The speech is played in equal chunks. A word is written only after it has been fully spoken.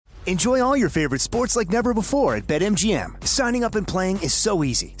Enjoy all your favorite sports like never before at BetMGM. Signing up and playing is so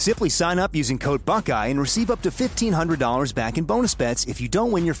easy. Simply sign up using code Buckeye and receive up to $1,500 back in bonus bets if you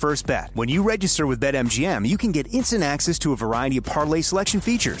don't win your first bet. When you register with BetMGM, you can get instant access to a variety of parlay selection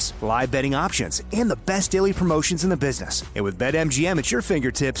features, live betting options, and the best daily promotions in the business. And with BetMGM at your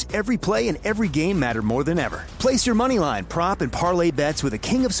fingertips, every play and every game matter more than ever. Place your moneyline, prop, and parlay bets with the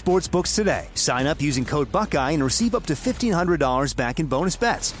king of sportsbooks today. Sign up using code Buckeye and receive up to $1,500 back in bonus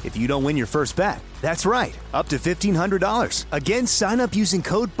bets if you don't win your first bet. That's right, up to $1,500. Again, sign up using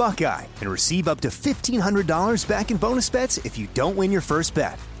code Buckeye and receive up to $1,500 back in bonus bets if you don't win your first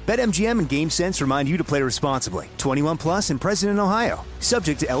bet. BetMGM and GameSense remind you to play responsibly. 21 plus and present in Ohio.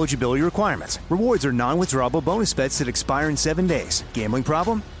 Subject to eligibility requirements. Rewards are non-withdrawable bonus bets that expire in 7 days. Gambling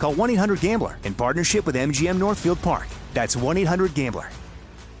problem? Call 1-800-GAMBLER in partnership with MGM Northfield Park. That's 1-800-GAMBLER.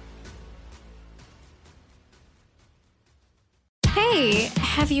 Hey,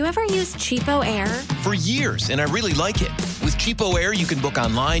 have you ever used Cheapo Air? For years, and I really like it. With Cheapo Air, you can book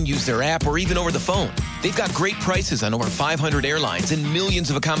online, use their app, or even over the phone. They've got great prices on over 500 airlines and millions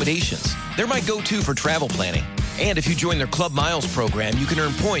of accommodations. They're my go-to for travel planning. And if you join their Club Miles program, you can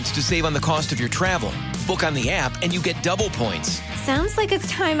earn points to save on the cost of your travel. Book on the app, and you get double points. Sounds like it's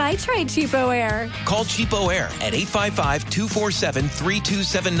time I tried Cheapo Air. Call Cheapo Air at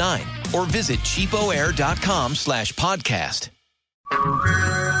 855-247-3279 or visit cheapoair.com/podcast.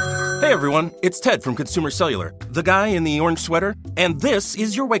 Hey everyone, it's Ted from Consumer Cellular, the guy in the orange sweater, and this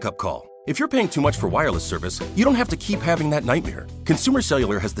is your wake-up call. If you're paying too much for wireless service, you don't have to keep having that nightmare. Consumer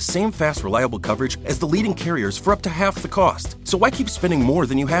Cellular has the same fast, reliable coverage as the leading carriers for up to half the cost. So why keep spending more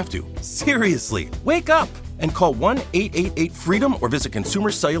than you have to? Seriously, wake up and call 1-888-FREEDOM or visit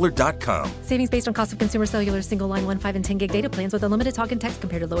consumercellular.com. Savings based on cost of Consumer Cellular single line 1, 5, and 10 gig data plans with unlimited talk and text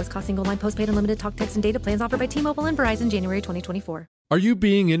compared to lowest cost single line postpaid unlimited talk, text, and data plans offered by T-Mobile and Verizon January 2024. Are you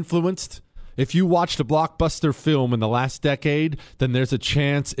being influenced? If you watched a blockbuster film in the last decade, then there's a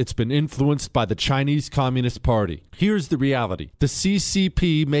chance it's been influenced by the Chinese Communist Party. Here's the reality. The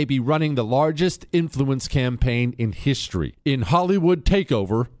CCP may be running the largest influence campaign in history. In Hollywood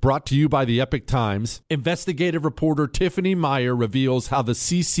Takeover, brought to you by the Epic Times, investigative reporter Tiffany Meyer reveals how the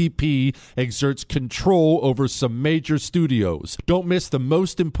CCP exerts control over some major studios. Don't miss the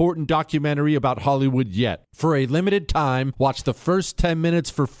most important documentary about Hollywood yet. For a limited time, watch the first 10 minutes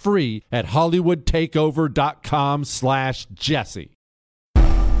for free at HollywoodTakeover.com/Jesse.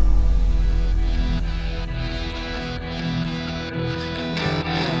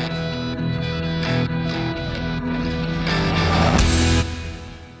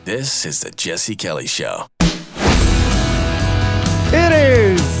 This is the Jesse Kelly Show. It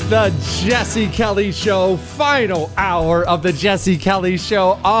is the Jesse Kelly Show, final hour of the Jesse Kelly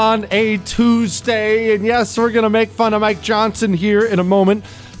Show on a Tuesday. And yes, we're going to make fun of Mike Johnson here in a moment.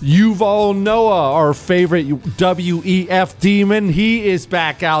 Yuval Noah, our favorite WEF demon, he is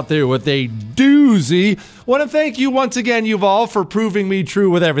back out there with a doozy. Want to thank you once again, Yuval, for proving me true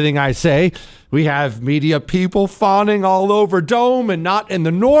with everything I say. We have media people fawning all over Dome and not in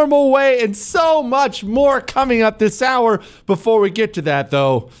the normal way, and so much more coming up this hour. Before we get to that,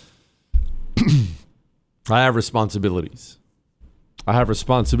 though, I have responsibilities. I have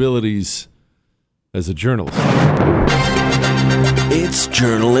responsibilities as a journalist. It's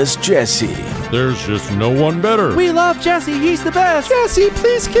Journalist Jesse. There's just no one better. We love Jesse. He's the best. Jesse,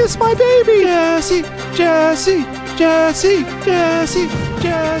 please kiss my baby. Jesse, Jesse, Jesse, Jesse,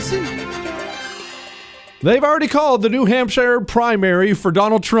 Jesse. They've already called the New Hampshire primary for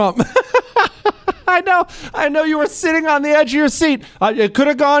Donald Trump. I know you were sitting on the edge of your seat. It could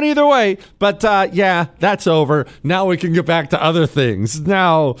have gone either way, but yeah, that's over. Now we can get back to other things.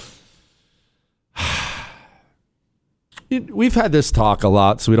 Now, we've had this talk a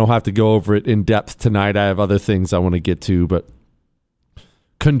lot, so we don't have to go over it in depth tonight. I have other things I want to get to, but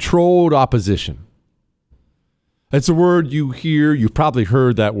controlled opposition. It's a word you hear. You've probably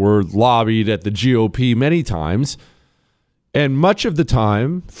heard that word lobbied at the GOP many times. And much of the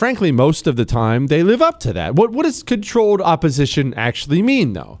time, frankly, most of the time, they live up to that. What does controlled opposition actually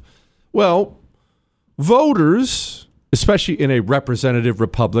mean, though? Well, voters, especially in a representative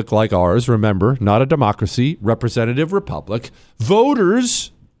republic like ours, remember, not a democracy, representative republic,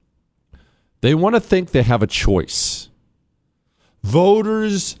 voters, they want to think they have a choice.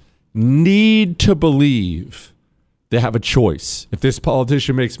 Voters need to believe they have a choice. If this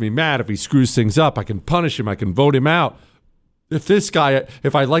politician makes me mad, if he screws things up, I can punish him, I can vote him out.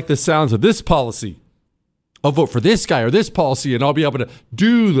 If I like the sounds of this policy, I'll vote for this guy or this policy, and I'll be able to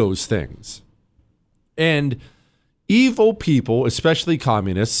do those things. And evil people, especially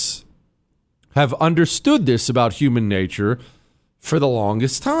communists, have understood this about human nature for the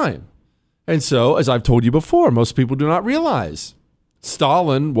longest time. And so, as I've told you before, most people do not realize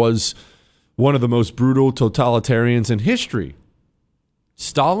Stalin was one of the most brutal totalitarians in history.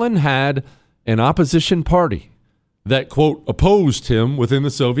 Stalin had an opposition party that, quote, opposed him within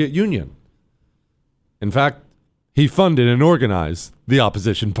the Soviet Union. In fact, he funded and organized the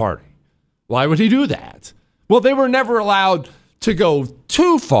opposition party. Why would he do that? Well, they were never allowed to go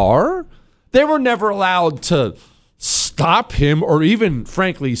too far. They were never allowed to stop him or even,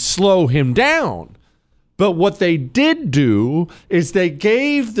 frankly, slow him down. But what they did do is they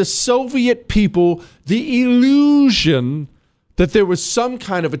gave the Soviet people the illusion that there was some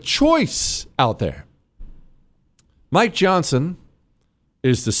kind of a choice out there. Mike Johnson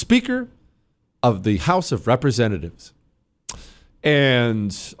is the Speaker of the House of Representatives.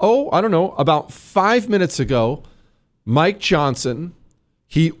 And, about 5 minutes ago, Mike Johnson,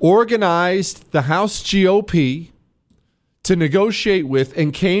 he organized the House GOP to negotiate with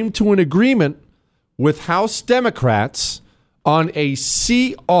and came to an agreement with House Democrats on a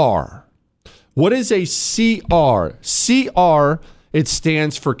CR. What is a CR? CR, it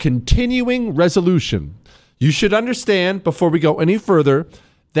stands for Continuing Resolution. You should understand, before we go any further,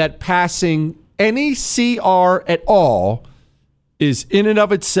 that passing any CR at all is in and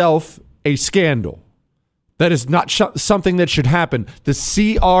of itself a scandal. That is not something that should happen. The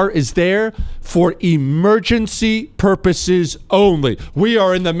CR is there for emergency purposes only. We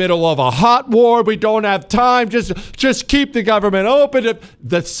are in the middle of a hot war. We don't have time. Just keep the government open.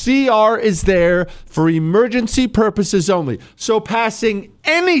 The CR is there for emergency purposes only. So passing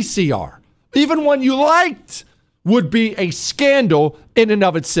any CR, even one you liked, would be a scandal in and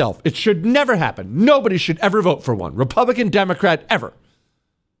of itself. It should never happen. Nobody should ever vote for one. Republican, Democrat, ever.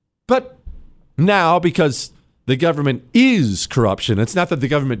 But now, because the government is corruption, it's not that the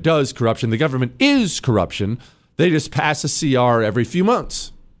government does corruption, the government is corruption, they just pass a CR every few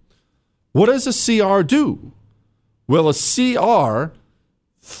months. What does a CR do? Well, a CR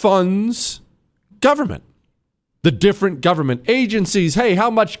funds government. The different government agencies, hey, how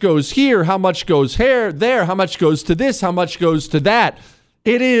much goes here? How much goes here, there? How much goes to this? How much goes to that?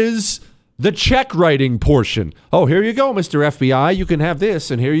 It is the check writing portion. Oh, here you go, Mr. FBI. You can have this,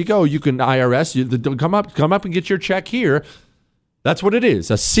 and here you go. You can IRS. Come up and get your check here. That's what it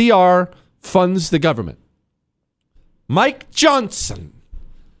is. A CR funds the government. Mike Johnson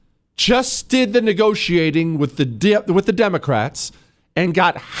just did the negotiating with the Democrats and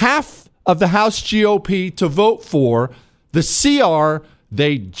got half of the House GOP to vote for the CR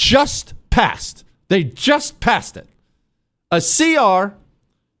they just passed. They just passed it. A CR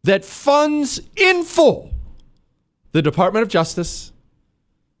that funds in full the Department of Justice,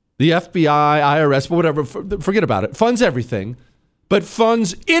 the FBI, IRS, whatever, forget about it. Funds everything, but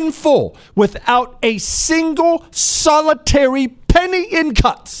funds in full without a single solitary penny in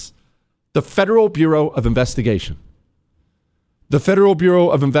cuts. The Federal Bureau of Investigation. The Federal Bureau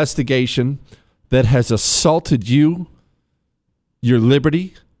of Investigation that has assaulted you, your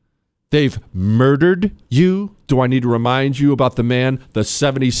liberty. They've murdered you. Do I need to remind you about the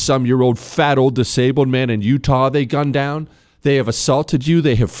 70-some-year-old fat old disabled man in Utah they gunned down? They have assaulted you.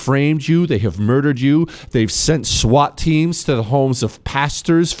 They have framed you. They have murdered you. They've sent SWAT teams to the homes of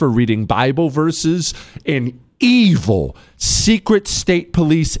pastors for reading Bible verses. An evil secret state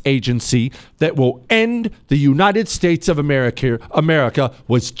police agency that will end the United States of America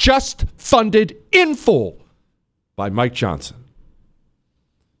was just funded in full by Mike Johnson.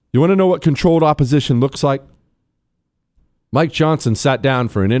 You want to know what controlled opposition looks like? Mike Johnson sat down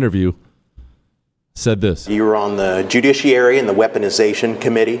for an interview, said this. You were on the Judiciary and the Weaponization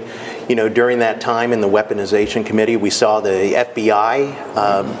Committee. You know, during that time in the Weaponization Committee, we saw the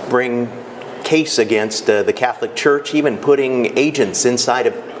FBI bring case against the Catholic Church, even putting agents inside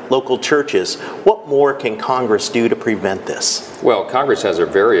of local churches. What more can Congress do to prevent this? Well, Congress has a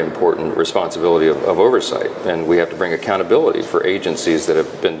very important responsibility of oversight, and we have to bring accountability for agencies that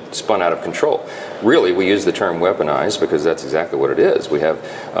have been spun out of control. Really, we use the term weaponized because that's exactly what it is. We have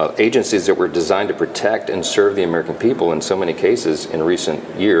agencies that were designed to protect and serve the American people. In so many cases in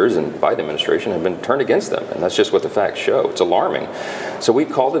recent years, and Biden administration, have been turned against them, and that's just what the facts show. It's alarming. So we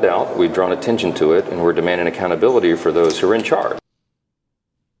called it out, we've drawn attention to it, and we're demanding accountability for those who are in charge.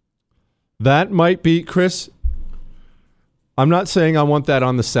 That might be, Chris, I'm not saying I want that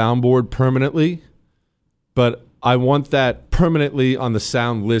on the soundboard permanently, but I want that permanently on the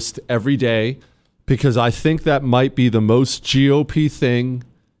sound list every day because I think that might be the most GOP thing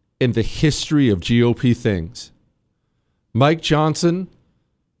in the history of GOP things. Mike Johnson,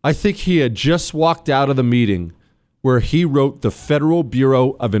 I think he had just walked out of the meeting where he wrote the Federal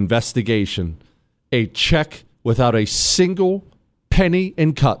Bureau of Investigation a check without a single penny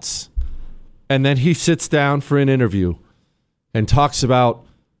in cuts. And then he sits down for an interview and talks about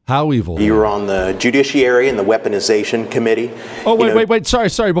how evil. You were on the Judiciary and the Weaponization Committee. Oh, wait.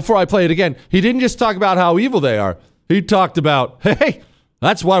 Sorry. Before I play it again, he didn't just talk about how evil they are. He talked about, hey,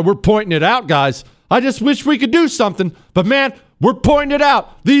 that's why we're pointing it out, guys. I just wish we could do something. But, man, we're pointing it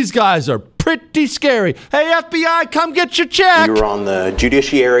out. These guys are pretty scary. Hey, FBI, come get your check. You were on the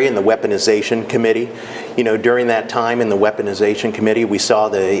Judiciary and the Weaponization Committee. You know, during that time in the Weaponization Committee, we saw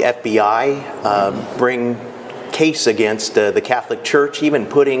the FBI bring case against the Catholic Church, even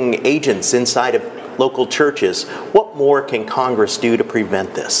putting agents inside of local churches. What more can Congress do to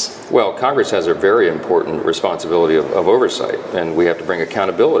prevent this? Well, Congress has a very important responsibility of oversight, and we have to bring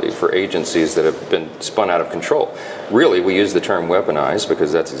accountability for agencies that have been spun out of control. Really, we use the term weaponized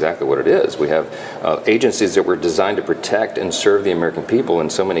because that's exactly what it is. We have agencies that were designed to protect and serve the American people. In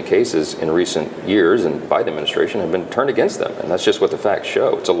so many cases in recent years, and Biden administration have been turned against them, and that's just what the facts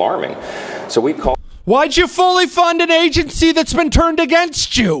show. It's alarming. So we call. Why'd you fully fund an agency that's been turned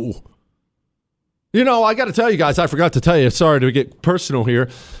against you? You know, I got to tell you guys, I forgot to tell you, sorry to get personal here.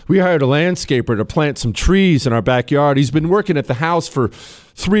 We hired a landscaper to plant some trees in our backyard. He's been working at the house for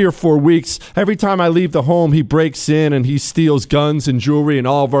 3 or 4 weeks. Every time I leave the home, he breaks in and he steals guns and jewelry and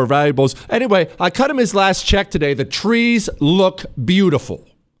all of our valuables. Anyway, I cut him his last check today. The trees look beautiful.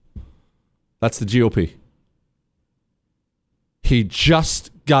 That's the GOP. He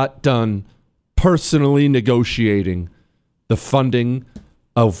just got done personally negotiating the funding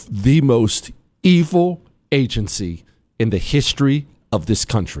of the most evil agency in the history of this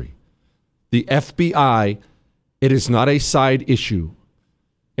country. The FBI, it is not a side issue.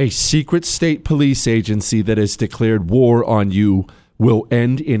 A secret state police agency that has declared war on you will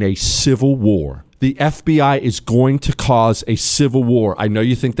end in a civil war. The FBI is going to cause a civil war. I know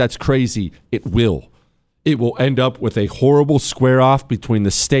you think that's crazy. It will. It will end up with a horrible square-off between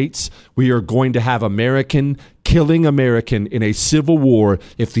the states. We are going to have American killing American in a civil war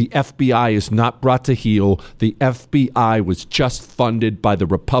if the FBI is not brought to heel. The FBI was just funded by the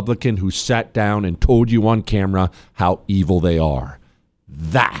Republican who sat down and told you on camera how evil they are.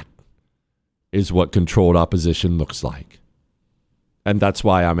 That is what controlled opposition looks like. And that's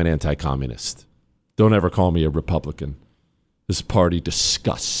why I'm an anti-communist. Don't ever call me a Republican. This party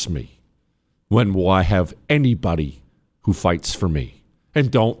disgusts me. When will I have anybody who fights for me?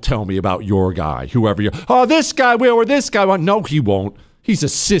 And don't tell me about your guy, whoever you're. Oh, this guy will or this guy won't. No, he won't. He's a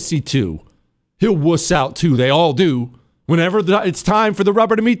sissy too. He'll wuss out too. They all do. Whenever it's time for the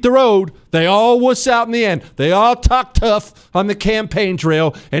rubber to meet the road, they all wuss out in the end. They all talk tough on the campaign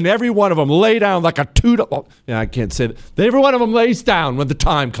trail, and every one of them lay down like a yeah, I can't say that. Every one of them lays down when the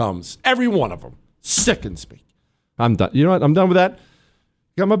time comes. Every one of them. Sickens me. I'm done. You know what? I'm done with that.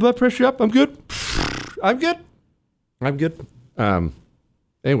 Got my blood pressure up. I'm good. I'm good.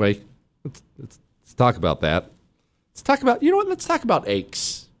 Anyway, let's talk about that. Let's talk about, you know what? Let's talk about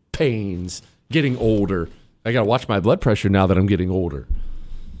aches, pains, getting older. I got to watch my blood pressure now that I'm getting older.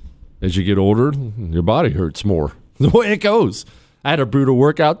 As you get older, your body hurts more. The way it goes. I had a brutal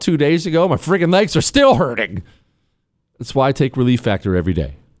workout 2 days ago. My friggin' legs are still hurting. That's why I take Relief Factor every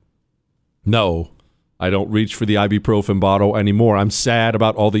day. No, I don't reach for the ibuprofen bottle anymore. I'm sad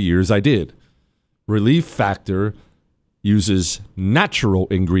about all the years I did. Relief Factor uses natural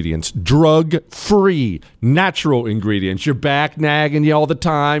ingredients, drug-free natural ingredients. Your back nagging you all the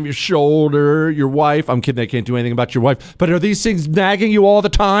time, your shoulder, your wife. I'm kidding, I can't do anything about your wife. But are these things nagging you all the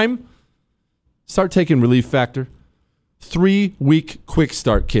time? Start taking Relief Factor. 3-week quick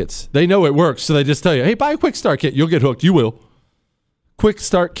start kits. They know it works, so they just tell you, hey, buy a quick start kit. You'll get hooked. You will. Quick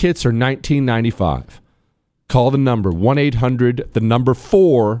start kits are $19.95. Call the number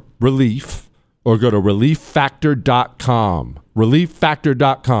 1-800-4-RELIEF or go to relieffactor.com.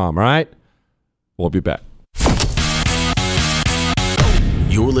 Relieffactor.com, all right? We'll be back.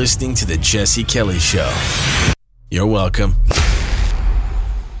 You're listening to The Jesse Kelly Show. You're welcome.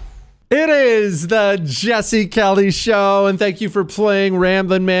 It is the Jesse Kelly Show, and thank you for playing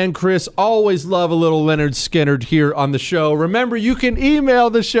Ramblin' Man Chris. Always love a little Leonard Skinner here on the show. Remember, you can email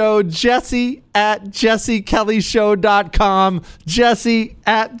the show, jesse@jessekellyshow.com,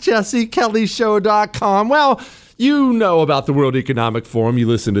 jesse@jessekellyshow.com. Well, you know about the World Economic Forum. You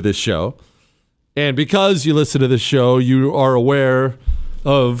listen to this show. And because you listen to this show, you are aware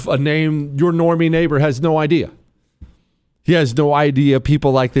of a name your normie neighbor has no idea. He has no idea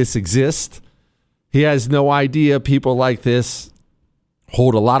people like this exist. He has no idea people like this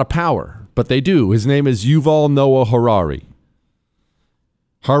hold a lot of power, but they do. His name is Yuval Noah Harari.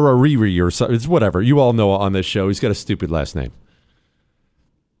 Harari or something. It's whatever. You all know on this show. He's got a stupid last name.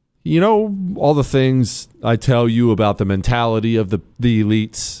 You know, all the things I tell you about the mentality of the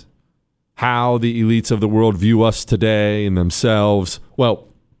elites, how the elites of the world view us today and themselves. Well,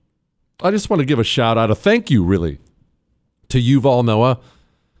 I just want to give a shout out, a thank you really, to Yuval Noah,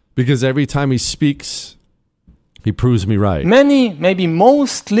 because every time he speaks, he proves me right. Many, maybe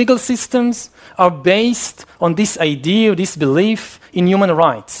most legal systems are based on this idea, this belief in human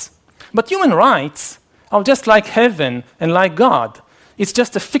rights. But human rights are just like heaven and like God. It's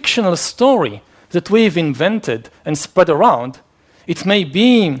just a fictional story that we've invented and spread around. It may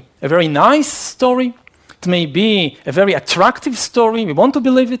be a very nice story. It may be a very attractive story. We want to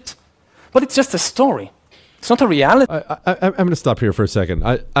believe it. But it's just a story. It's not a reality. I'm going to stop here for a second.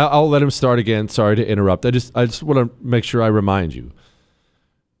 I'll let him start again. Sorry to interrupt. I just want to make sure I remind you.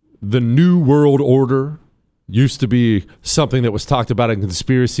 The New World Order used to be something that was talked about in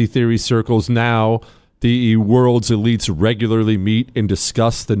conspiracy theory circles. Now, the world's elites regularly meet and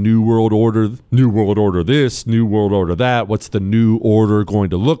discuss the New World Order this, New World Order that. What's the new order going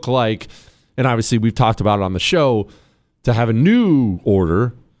to look like? And obviously, we've talked about it on the show. To have a new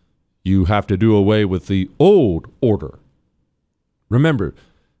order, you have to do away with the old order. Remember,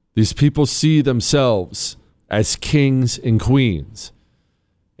 these people see themselves as kings and queens.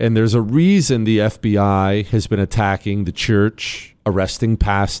 And there's a reason the FBI has been attacking the church, arresting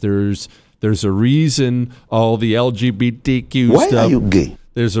pastors. There's a reason all the LGBTQ stuff. Why are you gay?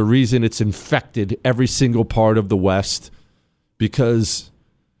 There's a reason it's infected every single part of the West, because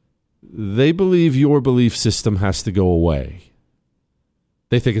they believe your belief system has to go away.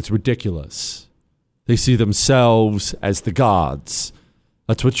 They think it's ridiculous. They see themselves as the gods.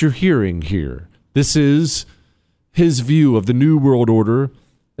 That's what you're hearing here. This is his view of the New World Order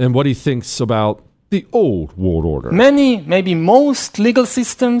and what he thinks about the Old World Order. Many, maybe most legal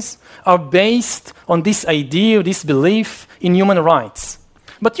systems are based on this idea, this belief in human rights.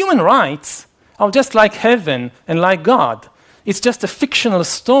 But human rights are just like heaven and like God. It's just a fictional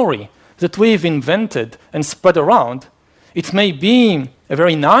story that we've invented and spread around. It may be a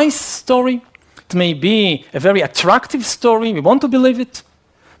very nice story. It may be a very attractive story. We want to believe it.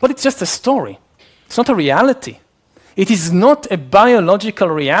 But it's just a story. It's not a reality. It is not a biological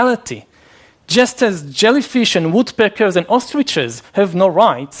reality. Just as jellyfish and woodpeckers and ostriches have no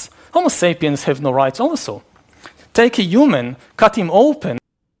rights, Homo sapiens have no rights also. Take a human, cut him open.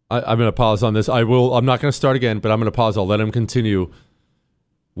 I'm going to pause on this. I'm not going to start again, but I'm going to pause. I'll let him continue.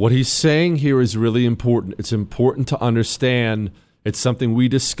 What he's saying here is really important. It's important to understand. It's something we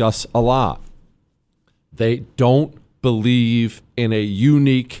discuss a lot. They don't believe in a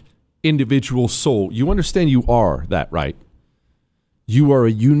unique individual soul. You understand you are that, right? You are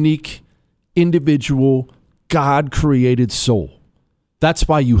a unique individual God-created soul. That's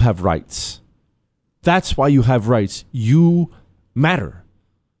why you have rights. That's why you have rights. You matter.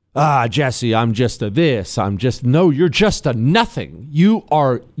 Jesse, I'm just a this. No, you're just a nothing. You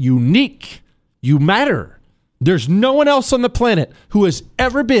are unique. You matter. There's no one else on the planet who has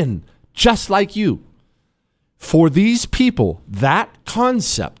ever been just like you. For these people, that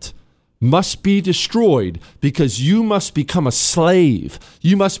concept must be destroyed, because you must become a slave.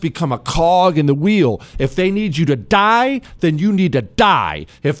 You must become a cog in the wheel. If they need you to die, then you need to die.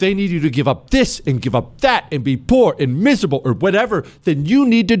 If they need you to give up this and give up that and be poor and miserable or whatever, then you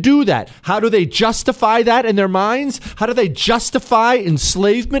need to do that. How do they justify that in their minds? How do they justify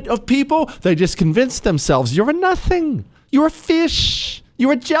enslavement of people? They just convince themselves you're a nothing. You're a fish.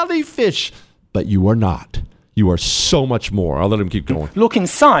 You're a jellyfish. But you are not. You are so much more. I'll let him keep going. Look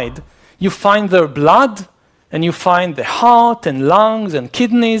inside. You find their blood, and you find the heart and lungs and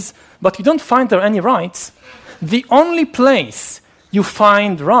kidneys, but you don't find there any rights. The only place you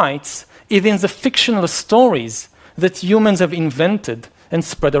find rights is in the fictional stories that humans have invented and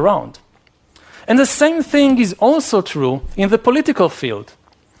spread around. And the same thing is also true in the political field.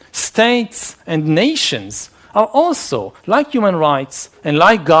 States and nations are also, like human rights and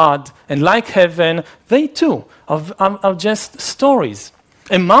like God and like heaven, they too are just stories.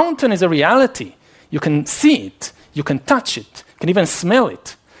 A mountain is a reality. You can see it, you can touch it, you can even smell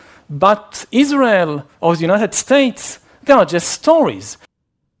it. But Israel or the United States, they are just stories.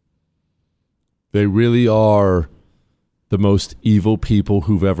 They really are the most evil people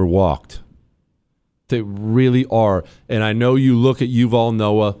who've ever walked. They really are. And I know you look at Yuval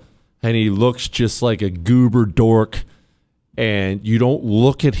Noah, and he looks just like a goober dork, and you don't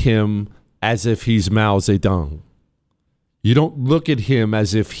look at him as if he's Mao Zedong. You don't look at him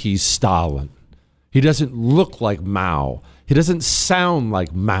as if he's Stalin. He doesn't look like Mao. He doesn't sound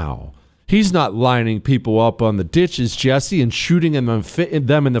like Mao. He's not lining people up on the ditches, Jesse, and shooting them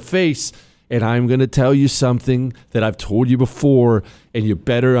in the face And I'm going to tell you something that I've told you before, and you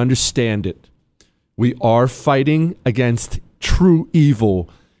better understand it. We are fighting against true evil,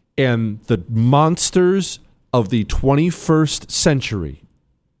 and the monsters of the 21st century,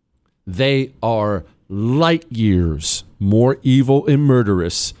 they are light years more evil and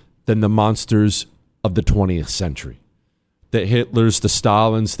murderous than the monsters of the 20th century. The Hitlers, the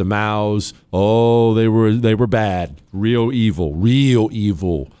Stalins, the Maos, they were bad, real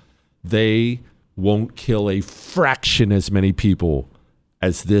evil. They won't kill a fraction as many people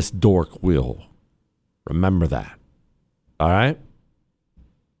as this dork will. Remember that. All right?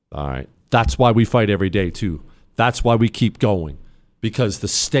 All right. That's why we fight every day, too. That's why we keep going. Because the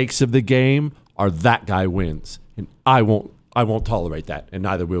stakes of the game are that guy wins. And I won't tolerate that, and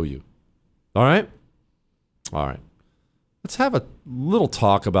neither will you. All right? All right. Let's have a little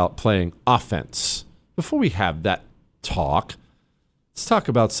talk about playing offense. Before we have that talk, let's talk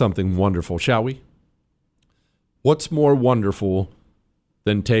about something wonderful, shall we? What's more wonderful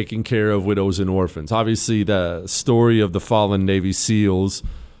than taking care of widows and orphans? Obviously, the story of the fallen Navy SEALs,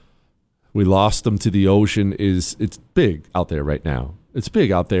 we lost them to the ocean, it's big out there right now. It's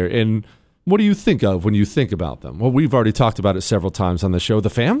big out there. And what do you think of when you think about them? Well, we've already talked about it several times on the show.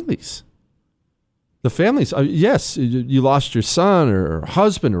 The families. The families. Yes, you lost your son or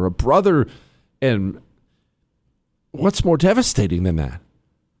husband or a brother. And what's more devastating than that?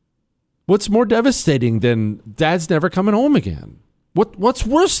 What's more devastating than dad's never coming home again? What's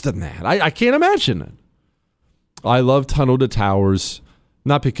worse than that? I can't imagine it. I love Tunnel to Towers,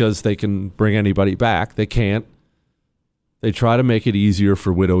 not because they can bring anybody back. They can't. They try to make it easier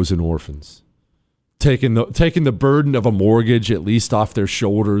for widows and orphans. Taking the burden of a mortgage at least off their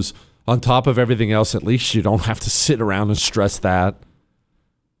shoulders. On top of everything else, at least you don't have to sit around and stress that.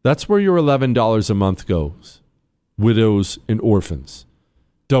 That's where your $11 a month goes. Widows and orphans.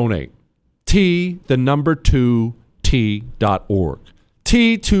 Donate. T2T.org.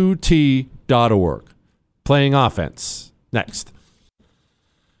 T2T.org. Playing offense. Next.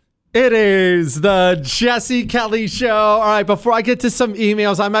 It is the Jesse Kelly Show. All right, before I get to some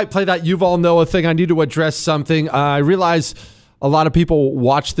emails, I might play that Yuval Noah thing. I need to address something. I realize a lot of people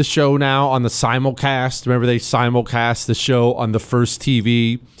watch the show now on the simulcast. Remember, they simulcast the show on the First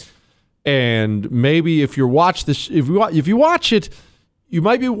TV. And maybe if you watch it, you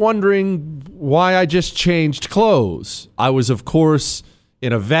might be wondering why I just changed clothes. I was, of course,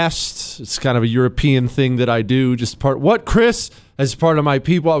 in a vest. It's kind of a European thing that I do. Chris? As part of my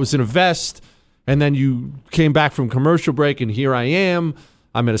people, I was in a vest, and then you came back from commercial break, and here I am.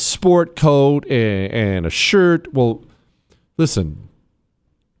 I'm in a sport coat and a shirt. Well, listen,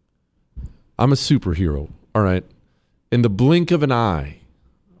 I'm a superhero, all right? In the blink of an eye,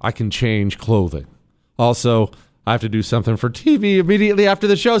 I can change clothing. Also, I have to do something for TV immediately after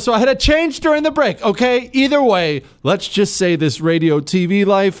the show, so I had to change during the break, okay? Either way, let's just say this radio TV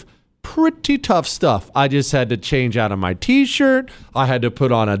life, pretty tough stuff. I just had to change out of my t-shirt. I had to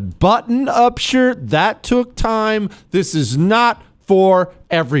put on a button-up shirt. That took time. This is not for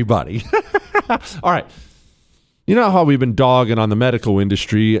everybody. All right. You know how we've been dogging on the medical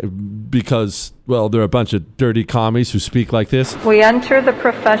industry because, well, they're a bunch of dirty commies who speak like this? We enter the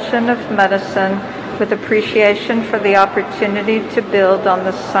profession of medicine with appreciation for the opportunity to build on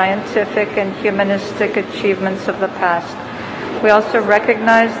the scientific and humanistic achievements of the past. We also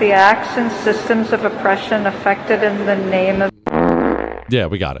recognize the acts and systems of oppression affected in the name of... Yeah,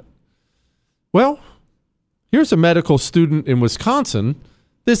 we got it. Well, here's a medical student in Wisconsin.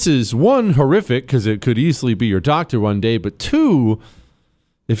 This is, one, horrific because it could easily be your doctor one day, but two,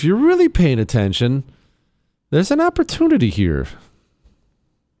 if you're really paying attention, there's an opportunity here.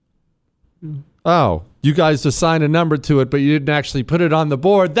 Oh, you guys assigned a number to it, but you didn't actually put it on the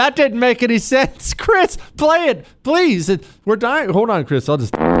board. That didn't make any sense. Chris, play it, please. We're dying. Hold on, Chris. I'll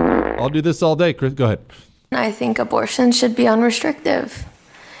do this all day. Chris, go ahead. I think abortion should be unrestricted.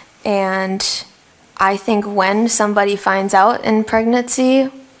 And I think when somebody finds out in pregnancy,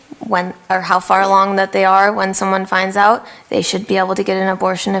 or how far along that they are when someone finds out, they should be able to get an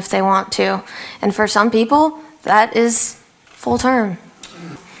abortion if they want to. And for some people, that is full term.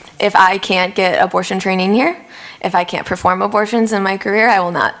 If I can't get abortion training here, if I can't perform abortions in my career, I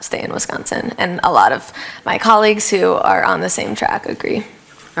will not stay in Wisconsin. And a lot of my colleagues who are on the same track agree.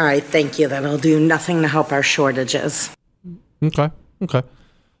 All right, thank you. That'll do nothing to help our shortages. Okay.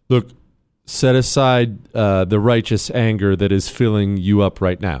 Look, set aside the righteous anger that is filling you up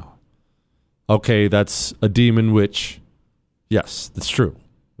right now. Okay, that's a demon witch. Yes, that's true.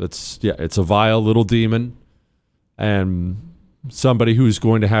 It's a vile little demon. And somebody who's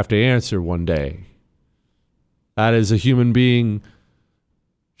going to have to answer one day. That is a human being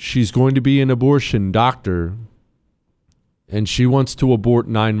she's going to be an abortion doctor, and she wants to abort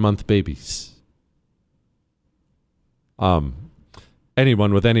 9-month babies.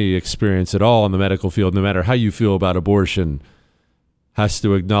 Anyone with any experience at all in the medical field, no matter how you feel about abortion, has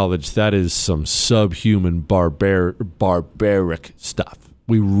to acknowledge that is some subhuman barbaric stuff.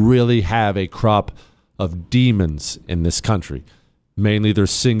 We really have a crop of demons in this country. Mainly they're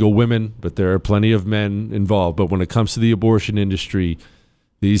single women, but there are plenty of men involved. But when it comes to the abortion industry,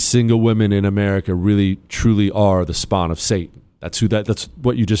 these single women in America really, truly are the spawn of Satan. That's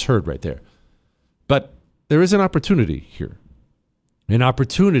what you just heard right there. But there is an opportunity here. An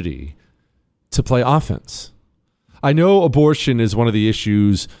opportunity to play offense. I know abortion is one of the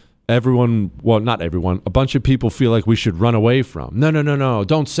issues not everyone, a bunch of people feel like we should run away from. No,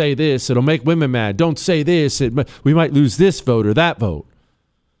 don't say this. It'll make women mad. Don't say this. We might lose this vote or that vote.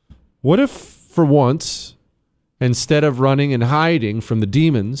 What if, for once, instead of running and hiding from the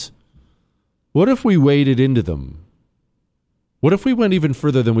demons, what if we waded into them? What if we went even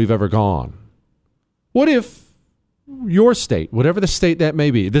further than we've ever gone? What if your state, whatever the state that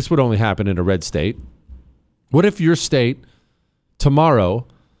may be, this would only happen in a red state. What if your state tomorrow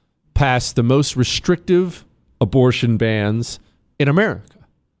passed the most restrictive abortion bans in America?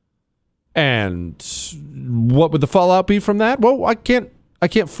 And what would the fallout be from that? Well, I can't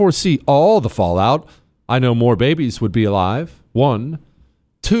foresee all the fallout. I know more babies would be alive. 1.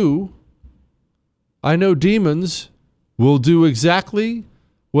 2, I know demons will do exactly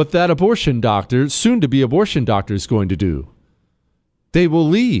what that abortion doctor, soon-to-be abortion doctor, is going to do. They will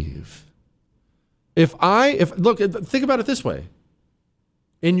leave. Look, think about it this way.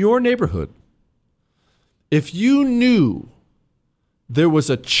 In your neighborhood, if you knew there was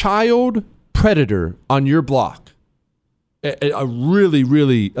a child predator on your block, a really,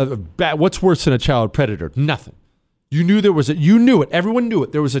 really bad, what's worse than a child predator? Nothing. You knew it. Everyone knew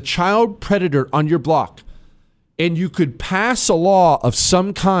it. There was a child predator on your block, and you could pass a law of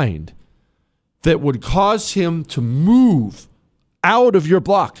some kind that would cause him to move out of your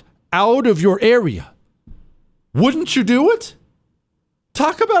block, out of your area. Wouldn't you do it?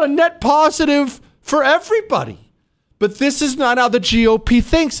 Talk about a net positive for everybody. But this is not how the GOP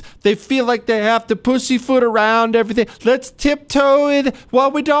thinks. They feel like they have to pussyfoot around everything. Let's tiptoe in. Well,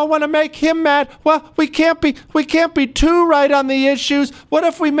 we don't want to make him mad. Well, we can't be too right on the issues. What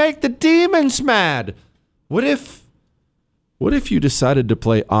if we make the demons mad? What if you decided to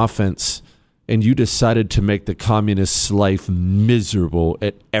play offense and you decided to make the communists' life miserable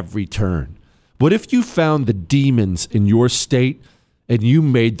at every turn? What if you found the demons in your state and you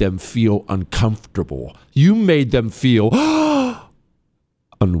made them feel uncomfortable? You made them feel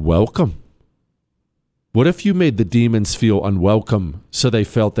unwelcome. What if you made the demons feel unwelcome so they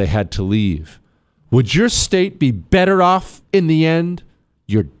felt they had to leave? Would your state be better off in the end?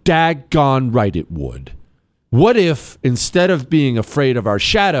 You're daggone right it would. What if, instead of being afraid of our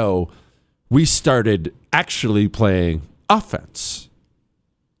shadow, we started actually playing offense?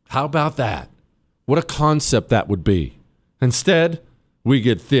 How about that? What a concept that would be. Instead, we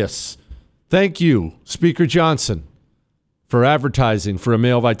get this. Thank you, Speaker Johnson, for advertising for a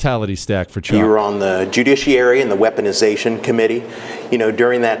male vitality stack for Chuck. You were on the Judiciary and the Weaponization Committee. You know,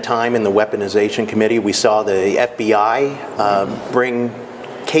 during that time in the Weaponization Committee, we saw the FBI bring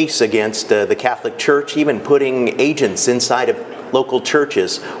case against the Catholic Church, even putting agents inside of local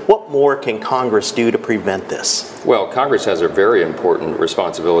churches. What more can Congress do to prevent this? Well, Congress has a very important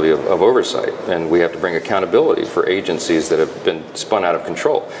responsibility of oversight, and we have to bring accountability for agencies that have been spun out of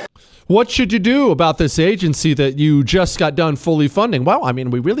control. What should you do about this agency that you just got done fully funding? Well, I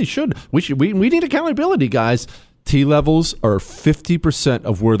mean, we really should. We need accountability, guys. T levels are 50%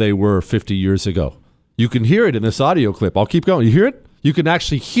 of where they were 50 years ago. You can hear it in this audio clip. I'll keep going. You hear it? You can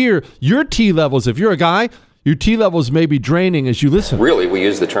actually hear your T levels. If you're a guy, your T levels may be draining as you listen. Really, we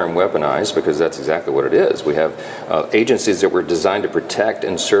use the term weaponized because that's exactly what it is. We have agencies that were designed to protect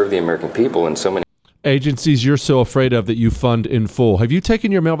and serve the American people in so many agencies you're so afraid of that you fund in full. Have you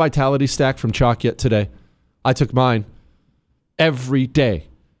taken your male vitality stack from Chalk yet today? I took mine every day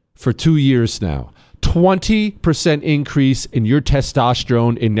for 2 years now. 20% increase in your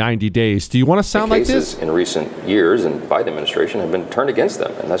testosterone in 90 days. Do you want to sound like this? In recent years and Biden administration have been turned against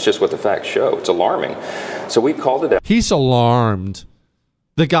them, and that's just what the facts show. It's alarming. So we called it out. He's alarmed.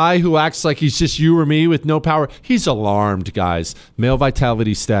 The guy who acts like he's just you or me with no power, he's alarmed, guys. Male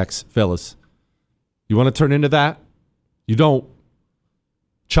vitality stacks, fellas. You want to turn into that? You don't.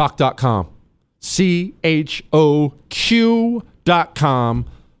 Chalk.com. CHOQ.com.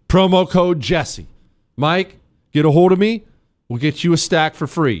 Promo code Jesse. Mike, get a hold of me. We'll get you a stack for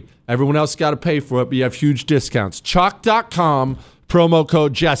free. Everyone else got to pay for it, but you have huge discounts. Chalk.com. promo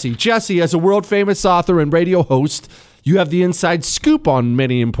code Jesse. Jesse, as a world-famous author and radio host, you have the inside scoop on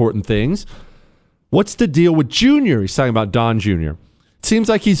many important things. What's the deal with Junior? He's talking about Don Jr. Seems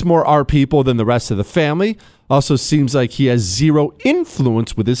like he's more our people than the rest of the family. Also seems like he has zero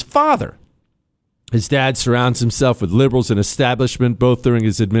influence with his father. His dad surrounds himself with liberals and establishment, both during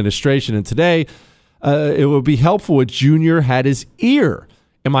his administration and today. It would be helpful if Junior had his ear.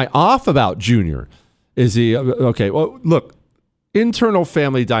 Am I off about Junior? Is he okay? Well, look, internal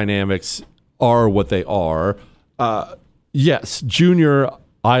family dynamics are what they are. Yes, Junior,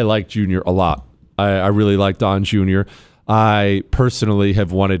 I like Junior a lot. I really like Don Jr. I personally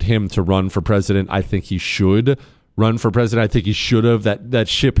have wanted him to run for president. I think he should run for president. I think he should have. That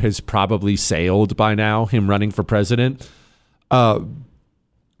ship has probably sailed by now, him running for president.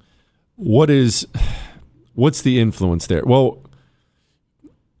 What's the influence there? Well,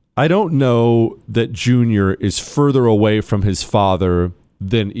 I don't know that Junior is further away from his father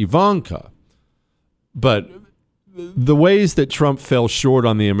than Ivanka. But the ways that Trump fell short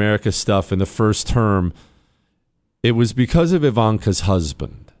on the America stuff in the first term, it was because of Ivanka's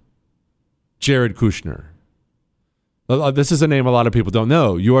husband, Jared Kushner. This is a name a lot of people don't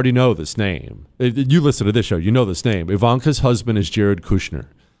know. You already know this name. You listen to this show, you know this name. Ivanka's husband is Jared Kushner.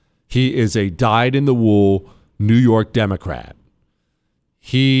 He is a dyed-in-the-wool New York Democrat.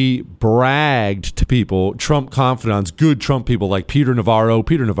 He bragged to people, Trump confidants, good Trump people like Peter Navarro.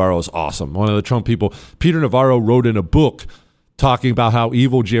 Peter Navarro is awesome, one of the Trump people. Peter Navarro wrote in a book talking about how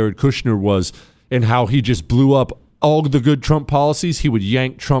evil Jared Kushner was and how he just blew up all the good Trump policies. He would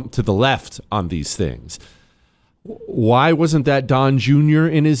yank Trump to the left on these things. Why wasn't that Don Jr.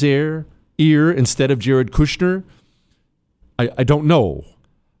 in his ear instead of Jared Kushner? I don't know.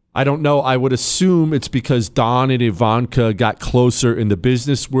 I don't know. I would assume it's because Don and Ivanka got closer in the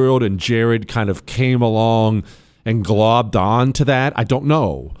business world and Jared kind of came along and globbed on to that. I don't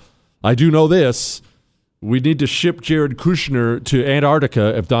know. I do know this. We need to ship Jared Kushner to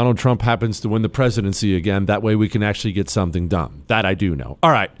Antarctica if Donald Trump happens to win the presidency again. That way we can actually get something done. That I do know.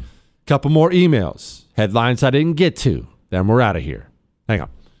 All right. Couple more emails. Headlines I didn't get to. Then we're out of here. Hang on.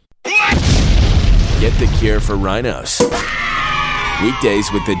 Get the cure for rhinos.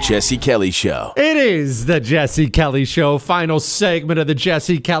 Weekdays with the Jesse Kelly Show. It is the Jesse Kelly Show. Final segment of the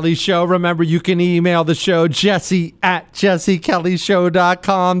Jesse Kelly Show. Remember, you can email the show,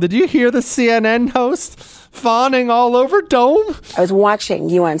 jesse@jessekellyshow.com. Did you hear the CNN host fawning all over Dome? I was watching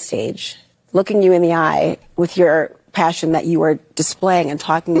you on stage, looking you in the eye with your passion that you were displaying and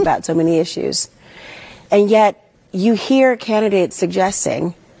talking about so many issues. And yet you hear candidates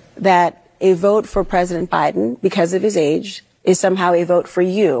suggesting that a vote for President Biden because of his age is somehow a vote for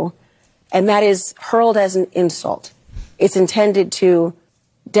you, and that is hurled as an insult. It's intended to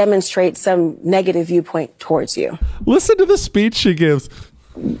demonstrate some negative viewpoint towards you. Listen to the speech she gives.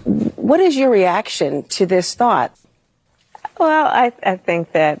 What is your reaction to this thought? Well, I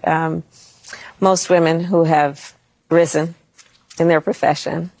think that most women who have risen in their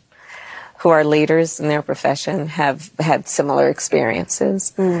profession, who are leaders in their profession, have had similar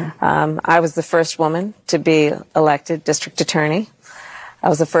experiences. I was the first woman to be elected district attorney. I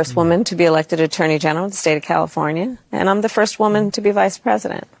was the first woman to be elected attorney general of the state of California. And I'm the first woman to be vice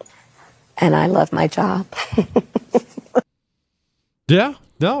president. And I love my job. Yeah,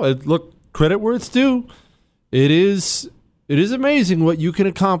 no, look, credit where it's due. It is amazing what you can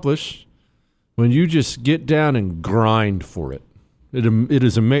accomplish when you just get down and grind for it. It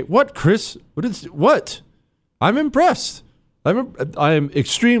is amazing. What, Chris? What? I'm impressed. I am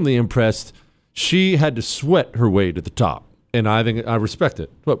extremely impressed. She had to sweat her way to the top, and I think I respect it.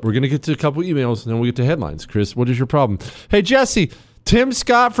 But we're going to get to a couple emails, and then we'll get to headlines. Chris, what is your problem? Hey, Jesse, Tim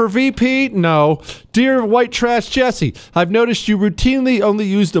Scott for VP? No. Dear White Trash Jesse, I've noticed you routinely only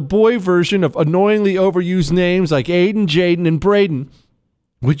use the boy version of annoyingly overused names like Aiden, Jaden, and Braden.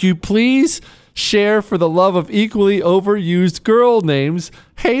 Would you please share for the love of equally overused girl names,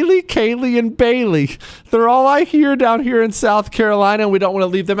 Haley, Kaylee, and Bailey? They're all I hear down here in South Carolina, and we don't want to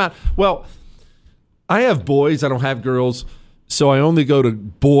leave them out. Well, I have boys. I don't have girls, so I only go to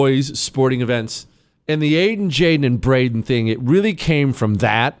boys' sporting events. And the Aiden, Jaden, and Braden thing, it really came from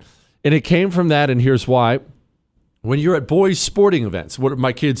that. And it came from that, and here's why. When you're at boys' sporting events, what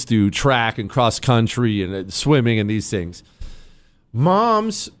my kids do, track and cross country and swimming and these things,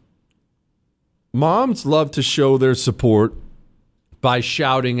 moms love to show their support by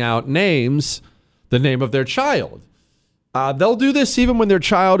shouting out names, the name of their child. They'll do this even when their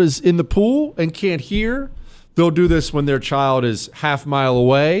child is in the pool and can't hear. They'll do this when their child is half mile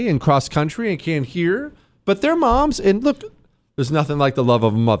away in cross country and can't hear. But their moms, and look, there's nothing like the love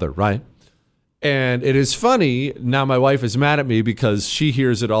of a mother, right? And it is funny. Now my wife is mad at me because she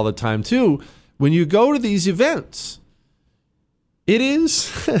hears it all the time too. When you go to these events, it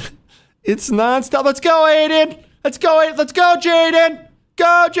is, it's nonstop. Let's go, Aiden. Let's go, Aiden. Let's go, Jaden.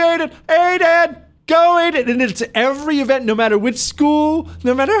 Go, Jaden. Aiden. Go, Aiden. And it's every event, no matter which school,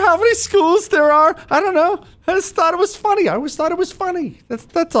 no matter how many schools there are. I don't know. I just thought it was funny. I always thought it was funny.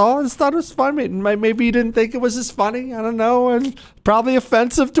 That's all. I just thought it was funny. Maybe you didn't think it was as funny. I don't know. And probably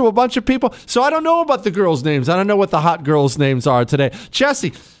offensive to a bunch of people. So I don't know about the girls' names. I don't know what the hot girls' names are today.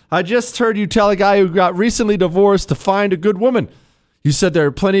 Jesse, I just heard you tell a guy who got recently divorced to find a good woman. You said there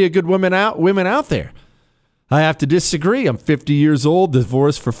are plenty of good women out there. I have to disagree. I'm 50 years old,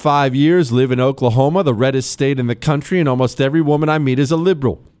 divorced for 5 years, live in Oklahoma, the reddest state in the country, and almost every woman I meet is a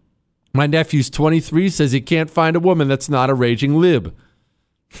liberal. My nephew's 23, says he can't find a woman that's not a raging lib.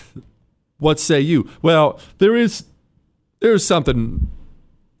 What say you? Well, there is an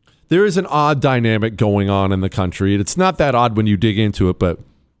odd dynamic going on in the country. It's not that odd when you dig into it, but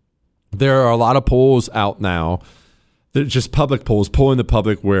there are a lot of polls out now. They're just public polls, polling the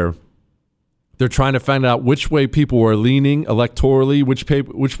public, where they're trying to find out which way people are leaning electorally,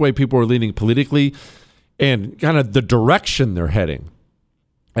 which way people are leaning politically, and kind of the direction they're heading.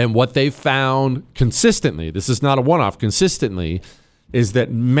 And what they found consistently, this is not a one-off, consistently, is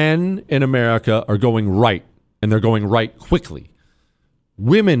that men in America are going right, and they're going right quickly.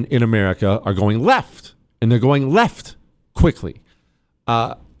 Women in America are going left, and they're going left quickly.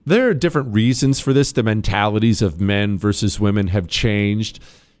 There are different reasons for this. The mentalities of men versus women have changed.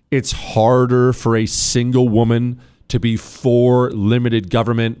 It's harder for a single woman to be for limited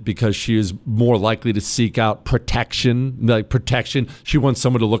government because she is more likely to seek out protection. She wants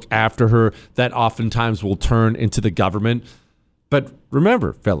someone to look after her. That oftentimes will turn into the government. But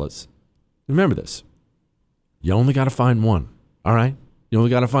remember, fellas, remember this. You only got to find one, all right? You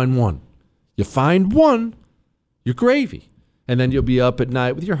only got to find one. You find one, you're gravy. And then you'll be up at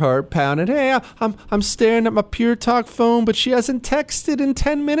night with your heart pounding. Hey, I'm staring at my Pure Talk phone, but she hasn't texted in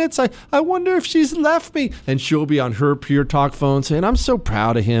 10 minutes. I wonder if she's left me. And she'll be on her Pure Talk phone saying, I'm so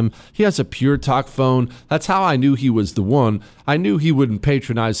proud of him. He has a Pure Talk phone. That's how I knew he was the one. I knew he wouldn't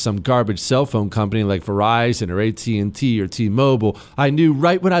patronize some garbage cell phone company like Verizon or AT&T or T-Mobile. I knew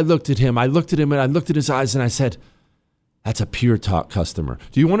right when I looked at him and I looked at his eyes and I said, that's a Pure Talk customer.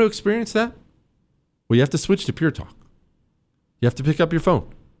 Do you want to experience that? Well, you have to switch to Pure Talk. You have to pick up your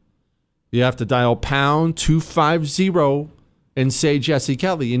phone. You have to dial pound 250 and say Jesse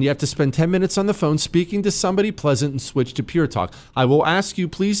Kelly. And you have to spend 10 minutes on the phone speaking to somebody pleasant and switch to Pure Talk. I will ask you,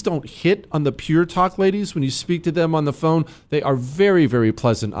 please don't hit on the Pure Talk ladies when you speak to them on the phone. They are very, very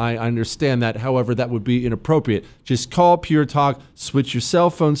pleasant. I understand that. However, that would be inappropriate. Just call Pure Talk, switch your cell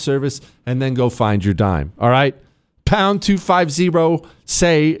phone service, and then go find your dime. All right? Pound 250,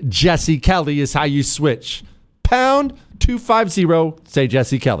 say Jesse Kelly is how you switch. Pound 250, say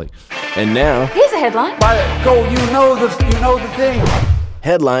Jesse Kelly. And now, here's a headline. Go, you know the thing.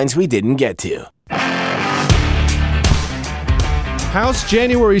 Headlines we didn't get to. House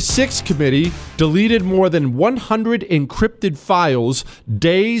January 6th committee deleted more than 100 encrypted files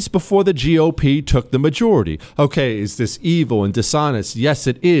days before the GOP took the majority. Okay, is this evil and dishonest? Yes,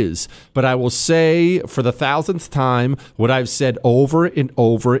 it is. But I will say for the 1,000th time what I've said over and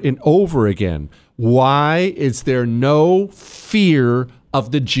over and over again. Why is there no fear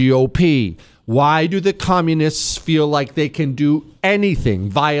of the GOP? Why do the communists feel like they can do anything,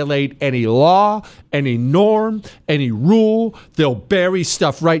 violate any law, any norm, any rule? They'll bury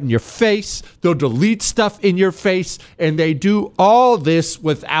stuff right in your face. They'll delete stuff in your face. And they do all this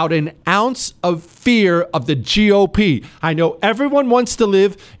without an ounce of fear of the GOP. I know everyone wants to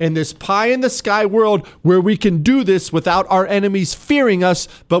live in this pie-in-the-sky world where we can do this without our enemies fearing us,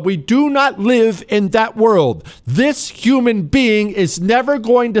 but we do not live in that world. This human being is never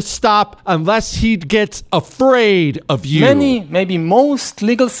going to stop unless he gets afraid of you. Maybe most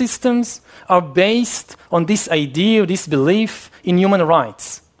legal systems are based on this idea, this belief in human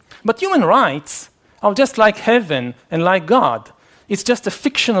rights. But human rights are just like heaven and like God. It's just a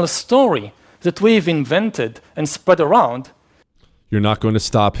fictional story that we've invented and spread around. You're not going to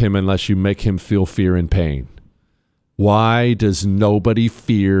stop him unless you make him feel fear and pain. Why does nobody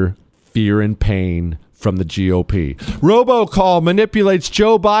fear and pain from the GOP? Robocall manipulates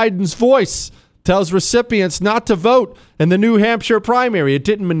Joe Biden's voice, tells recipients not to vote, In the New Hampshire primary, it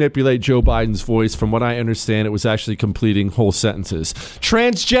didn't manipulate Joe Biden's voice. From what I understand, it was actually completing whole sentences.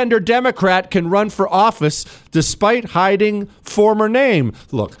 Transgender Democrat can run for office despite hiding former name.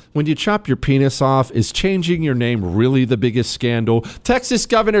 Look, when you chop your penis off, is changing your name really the biggest scandal? Texas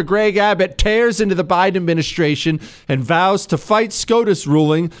Governor Greg Abbott tears into the Biden administration and vows to fight SCOTUS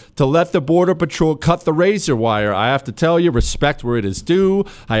ruling to let the Border Patrol cut the razor wire. I have to tell you, respect where it is due.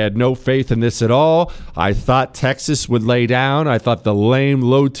 I had no faith in this at all. I thought Texas would lay down. I thought the lame,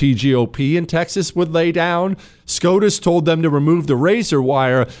 low-T GOP in Texas would lay down. SCOTUS told them to remove the razor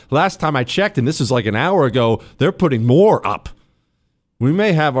wire. Last time I checked, and this was like an hour ago, they're putting more up. We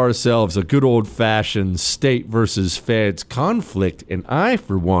may have ourselves a good old-fashioned state versus feds conflict, and I,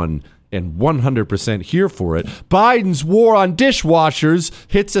 for one, am 100% here for it. Biden's war on dishwashers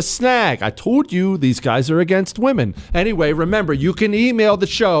hits a snag. I told you these guys are against women. Anyway, remember, you can email the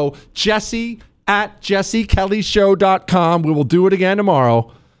show, jesse@jessekellyshow.com. We will do it again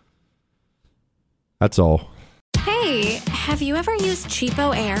tomorrow. That's all. Hey, have you ever used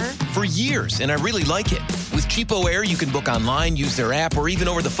Cheapo Air? For years, and I really like it. With Cheapo Air, you can book online, use their app, or even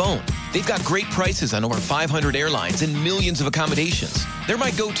over the phone. They've got great prices on over 500 airlines and millions of accommodations. They're my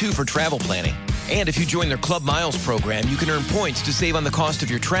go-to for travel planning. And if you join their Club Miles program, you can earn points to save on the cost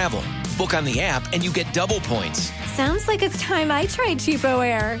of your travel. Book on the app, and you get double points. Sounds like it's time I tried Cheapo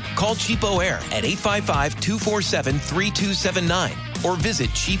Air. Call Cheapo Air at 855-247-3279 or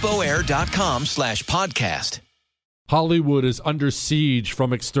visit cheapoair.com/podcast. Hollywood is under siege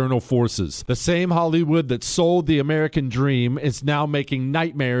from external forces. The same Hollywood that sold the American dream is now making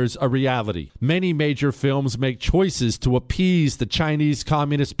nightmares a reality. Many major films make choices to appease the Chinese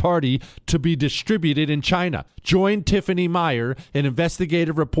Communist Party to be distributed in China. Join Tiffany Meyer, an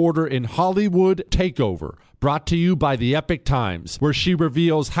investigative reporter in Hollywood Takeover, brought to you by the Epic Times, where she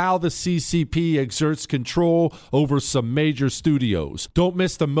reveals how the CCP exerts control over some major studios. Don't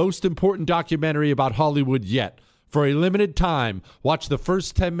miss the most important documentary about Hollywood yet. For a limited time, watch the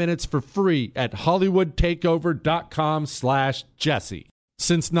first 10 minutes for free at hollywoodtakeover.com/Jesse.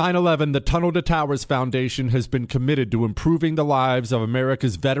 Since 9/11, the Tunnel to Towers Foundation has been committed to improving the lives of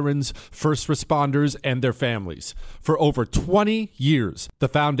America's veterans, first responders, and their families. For over 20 years, the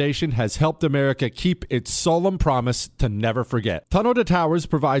foundation has helped America keep its solemn promise to never forget. Tunnel to Towers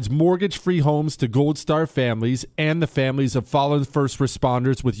provides mortgage-free homes to Gold Star families and the families of fallen first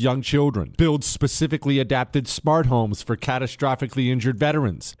responders with young children, builds specifically adapted smart homes for catastrophically injured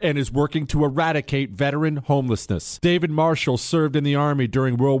veterans, and is working to eradicate veteran homelessness. David Marshall served in the Army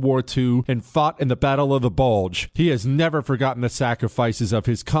during World War II and fought in the Battle of the Bulge. He has never forgotten the sacrifices of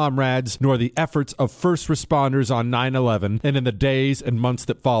his comrades nor the efforts of first responders on 9/11 and in the days and months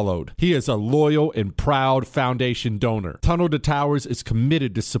that followed. He is a loyal and proud foundation donor. Tunnel to Towers is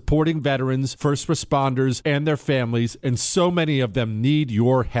committed to supporting veterans, first responders, and their families, and so many of them need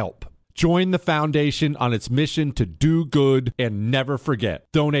your help. Join the foundation on its mission to do good and never forget.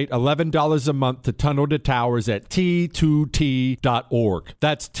 Donate $11 a month to Tunnel to Towers at T2T.org.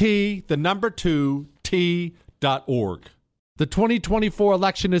 That's T2T.org. The 2024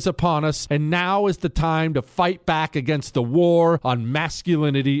 election is upon us, and now is the time to fight back against the war on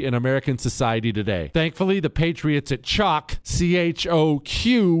masculinity in American society today. Thankfully, the patriots at CHOQ,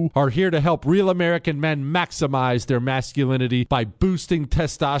 CHOQ, are here to help real American men maximize their masculinity by boosting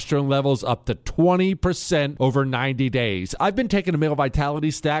testosterone levels up to 20% over 90 days. I've been taking a male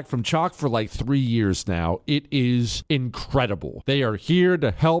vitality stack from CHOQ for like 3 years now. It is incredible. They are here to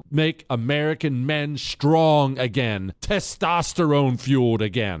help make American men strong again. Testosterone fueled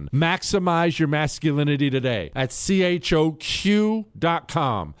again. Maximize your masculinity today at CHOQ.com.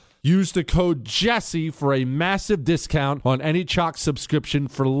 Use the code Jesse for a massive discount on any CHOQ subscription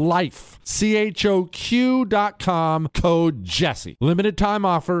for life. CHOQ.com, code Jesse. Limited time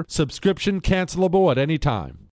offer. Subscription cancelable at any time.